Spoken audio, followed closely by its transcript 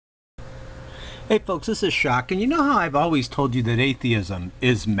Hey folks, this is Shock, and you know how I've always told you that atheism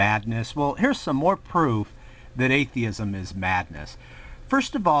is madness? Well, here's some more proof that atheism is madness.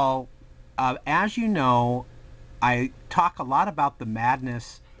 First of all, as you know, I talk a lot about the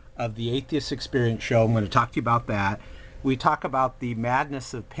madness of the Atheist Experience show. I'm going to talk to you about that. We talk about the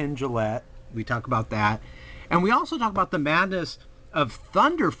madness of Penn Jillette. We talk about that. And we also talk about the madness of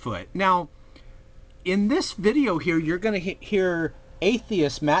Thunderfoot. Now, in this video here, you're going to hear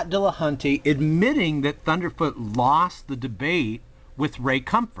Atheist Matt Dillahunty admitting that Thunderfoot lost the debate with Ray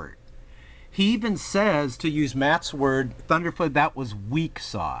Comfort. He even says, to use Matt's word, Thunderfoot, that was weak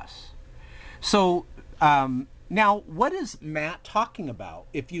sauce. So now, what is Matt talking about?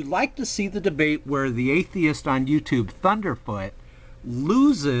 If you'd like to see the debate where the atheist on YouTube, Thunderfoot,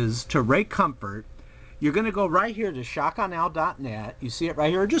 loses to Ray Comfort, you're going to go right here to shockonal.net. You see it right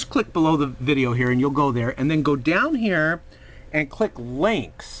here. Or just click below the video here and you'll go there. And then go down here and click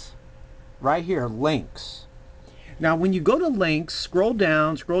links. Right here, links. Now, when you go to links, scroll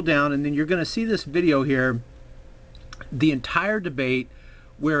down, and then you're going to see this video here, the entire debate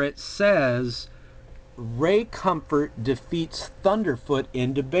where it says Ray Comfort defeats Thunderfoot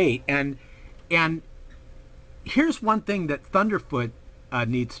in debate. And here's one thing that Thunderfoot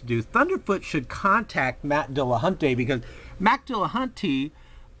needs to do. Thunderfoot should contact Matt Dillahunty, because Matt Dillahunty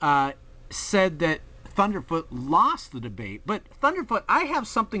said that Thunderfoot lost the debate. But Thunderfoot, I have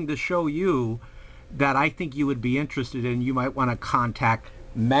something to show you that I think you would be interested in. You might want to contact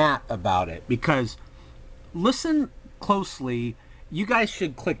Matt about it, because listen closely. You guys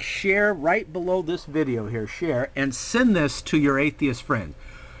should click share right below this video here, share, and send this to your atheist friends,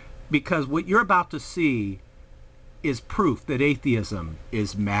 because what you're about to see is proof that atheism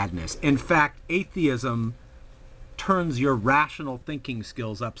is madness. In fact, atheism turns your rational thinking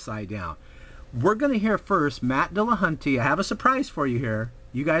skills upside down. We're going to hear first Matt Dillahunty. I have a surprise for you here.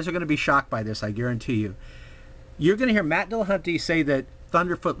 You guys are going to be shocked by this, I guarantee you. You're going to hear Matt Dillahunty say that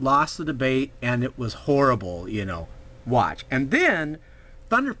Thunderfoot lost the debate and it was horrible, you know. Watch. And then,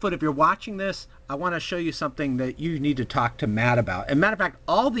 Thunderfoot, if you're watching this, I want to show you something that you need to talk to Matt about. And matter of fact,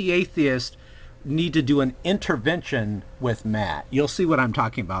 all the atheists need to do an intervention with Matt. You'll see what I'm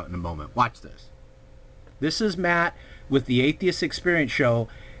talking about in a moment. Watch this. This is Matt with the Atheist Experience show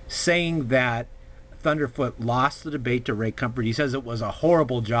saying that Thunderfoot lost the debate to Ray Comfort. He says it was a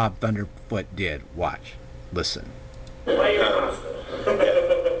horrible job Thunderfoot did. Watch. Listen.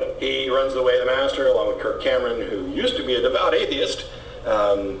 He runs the way of the master along with Kirk Cameron, who used to be a devout atheist. I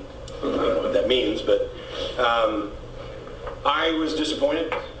don't know what that means, but I was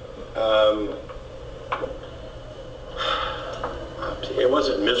disappointed. It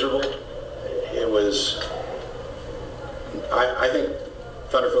wasn't miserable. It was, I think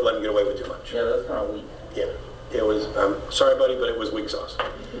Thunderfoot let him get away with too much. Yeah, that's kind of weak. Yeah, it was, sorry buddy, but it was weak sauce.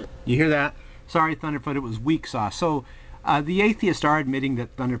 You hear that? Sorry, Thunderfoot, it was weak sauce. So the atheists are admitting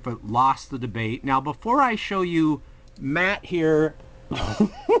that Thunderfoot lost the debate. Now, before I show you Matt here,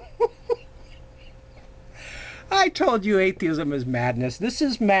 I told you atheism is madness. This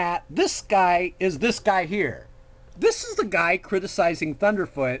is Matt. This guy is this guy here. This is the guy criticizing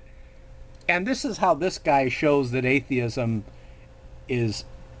Thunderfoot, and this is how this guy shows that atheism is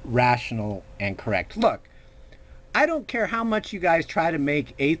rational and correct. Look, I don't care how much you guys try to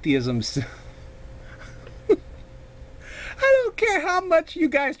make atheism I don't care how much you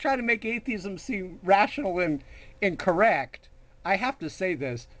guys try to make atheism seem rational and correct. I have to say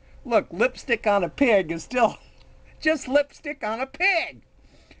this. Look, lipstick on a pig is still just lipstick on a pig.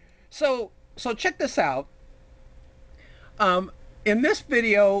 So check this out. In this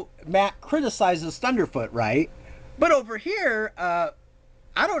video, Matt criticizes Thunderfoot, right? But over here, I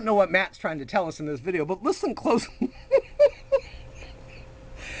don't know what Matt's trying to tell us in this video, but listen closely.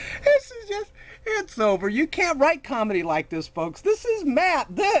 This is just, it's over. You can't write comedy like this, folks. This is Matt.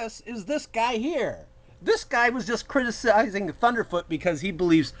 This is this guy here. This guy was just criticizing Thunderfoot because he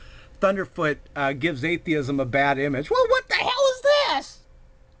believes Thunderfoot gives atheism a bad image. Well, what the hell is this?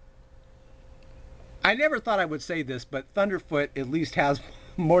 I never thought I would say this, but Thunderfoot at least has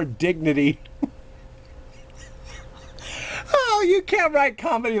more dignity. Oh, you can't write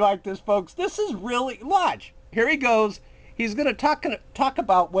comedy like this, folks. This is really, watch. Here he goes. He's going to talk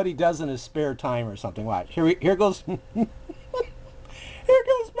about what he does in his spare time or something. Watch. Here goes. Here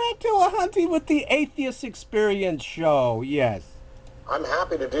goes Matt Dillahunty with the Atheist Experience show. Yes. I'm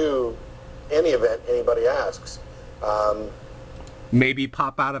happy to do any event anybody asks. Maybe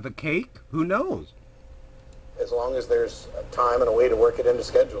pop out of a cake? Who knows? As long as there's a time and a way to work it into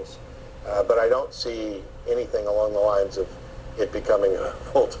schedules. But I don't see anything along the lines of it becoming a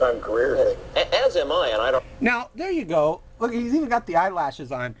full-time career thing. As am I, and I don't... Now, there you go. Look, he's even got the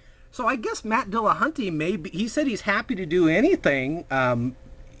eyelashes on. So I guess Matt Dillahunty he said he's happy to do anything.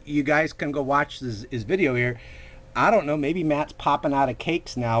 You guys can go watch his video here. I don't know, maybe Matt's popping out of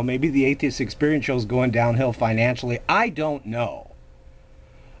cakes now. Maybe the Atheist Experience Show is going downhill financially. I don't know.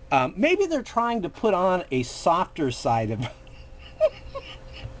 Maybe they're trying to put on a softer side of...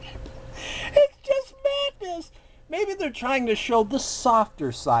 It's just madness. Maybe they're trying to show the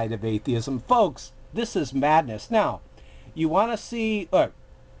softer side of atheism. Folks, this is madness. Now, you want to see... Look,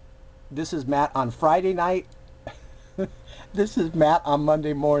 this is Matt on Friday night. This is Matt on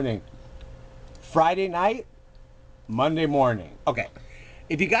Monday morning. Friday night, Monday morning. Okay.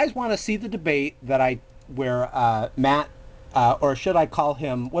 If you guys want to see the debate that where Matt, or should I call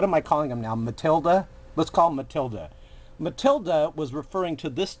him, what am I calling him now? Matilda? Let's call him Matilda. Matilda was referring to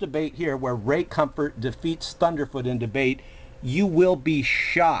this debate here where Ray Comfort defeats Thunderfoot in debate. You will be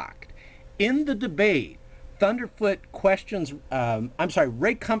shocked. In the debate, Ray Comfort questions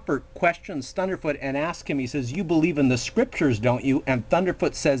Thunderfoot and asks him, he says, you believe in the scriptures, don't you? And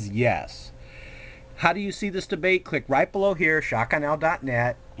Thunderfoot says yes. How do you see this debate? Click right below here,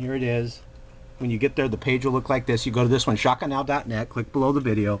 shockofgod.net. Here it is. When you get there, the page will look like this. You go to this one, shockofgod.net, click below the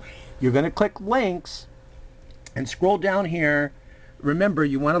video. You're going to click links and scroll down here. Remember,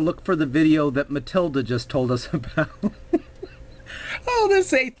 you want to look for the video that Matilda just told us about. Oh,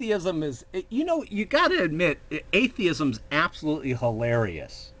 this atheism is, you know, you got to admit, atheism's absolutely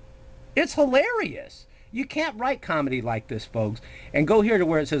hilarious. It's hilarious. You can't write comedy like this, folks. And go here to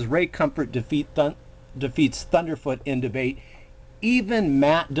where it says Ray Comfort defeats Thunderfoot in debate. Even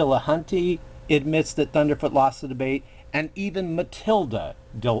Matt Dillahunty admits that Thunderfoot lost the debate, and even Matilda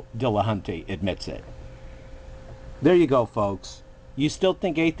Dillahunty admits it. There you go, folks. You still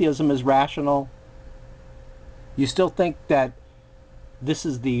think atheism is rational? You still think that this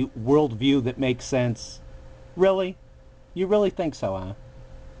is the worldview that makes sense? Really? You really think so, huh?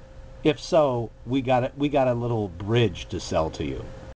 If so, we got a little bridge to sell to you.